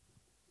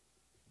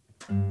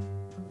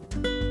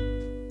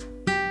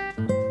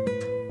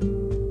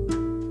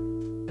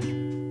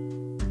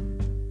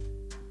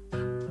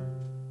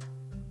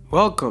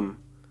Welcome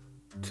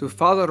to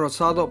Father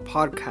Rosado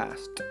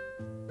Podcast,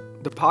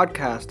 the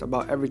podcast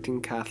about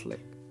everything Catholic.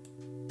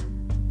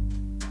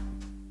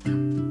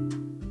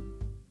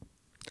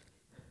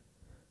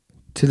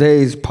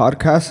 Today's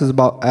podcast is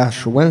about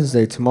Ash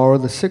Wednesday. Tomorrow,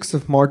 the 6th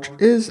of March,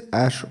 is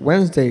Ash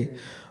Wednesday.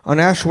 On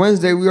Ash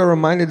Wednesday, we are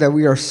reminded that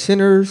we are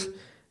sinners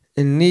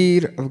in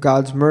need of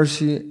God's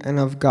mercy and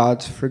of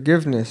God's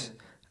forgiveness.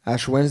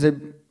 Ash Wednesday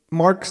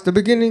marks the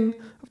beginning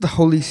of the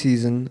holy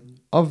season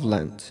of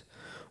Lent.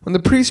 When the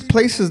priest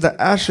places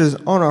the ashes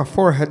on our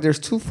forehead, there's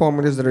two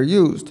formulas that are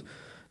used.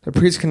 The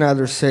priest can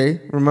either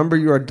say, "Remember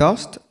you are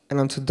dust, and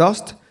unto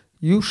dust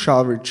you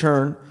shall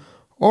return,"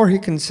 or he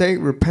can say,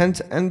 "Repent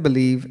and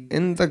believe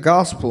in the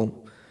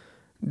gospel."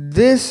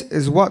 This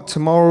is what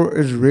tomorrow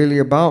is really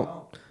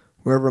about.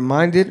 We're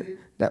reminded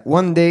that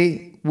one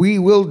day we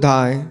will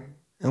die,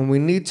 and we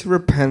need to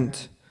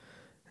repent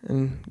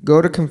and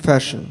go to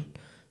confession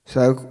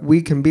so that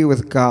we can be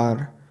with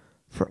God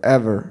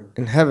forever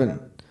in heaven.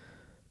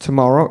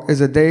 Tomorrow is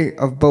a day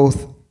of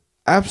both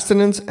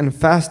abstinence and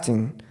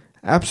fasting.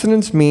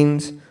 Abstinence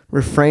means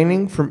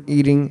refraining from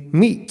eating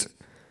meat.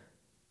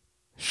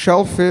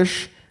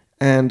 Shellfish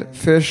and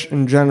fish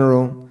in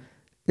general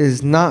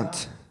is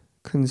not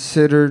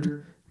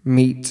considered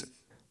meat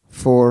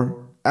for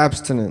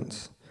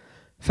abstinence.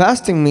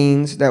 Fasting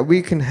means that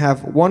we can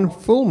have one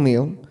full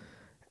meal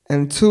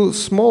and two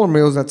smaller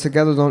meals that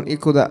together don't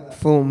equal that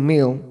full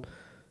meal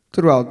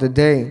throughout the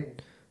day.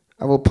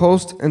 I will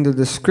post in the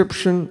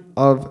description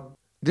of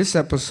this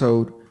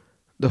episode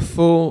the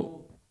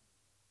full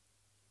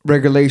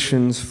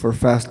regulations for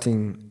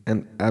fasting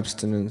and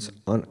abstinence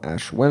on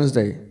Ash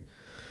Wednesday.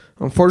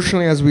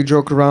 Unfortunately, as we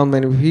joke around,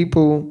 many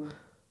people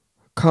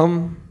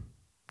come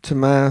to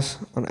Mass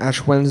on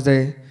Ash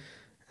Wednesday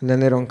and then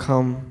they don't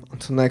come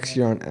until next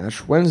year on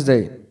Ash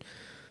Wednesday.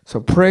 So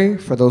pray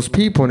for those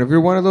people. And if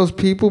you're one of those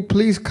people,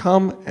 please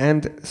come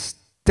and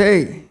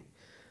stay.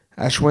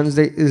 Ash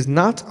Wednesday is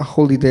not a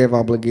holy day of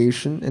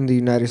obligation in the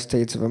United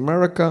States of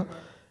America.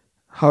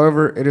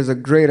 However, it is a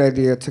great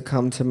idea to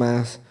come to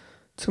Mass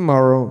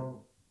tomorrow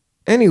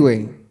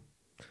anyway.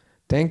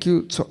 Thank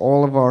you to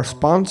all of our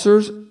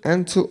sponsors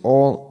and to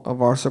all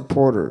of our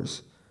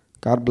supporters.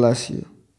 God bless you.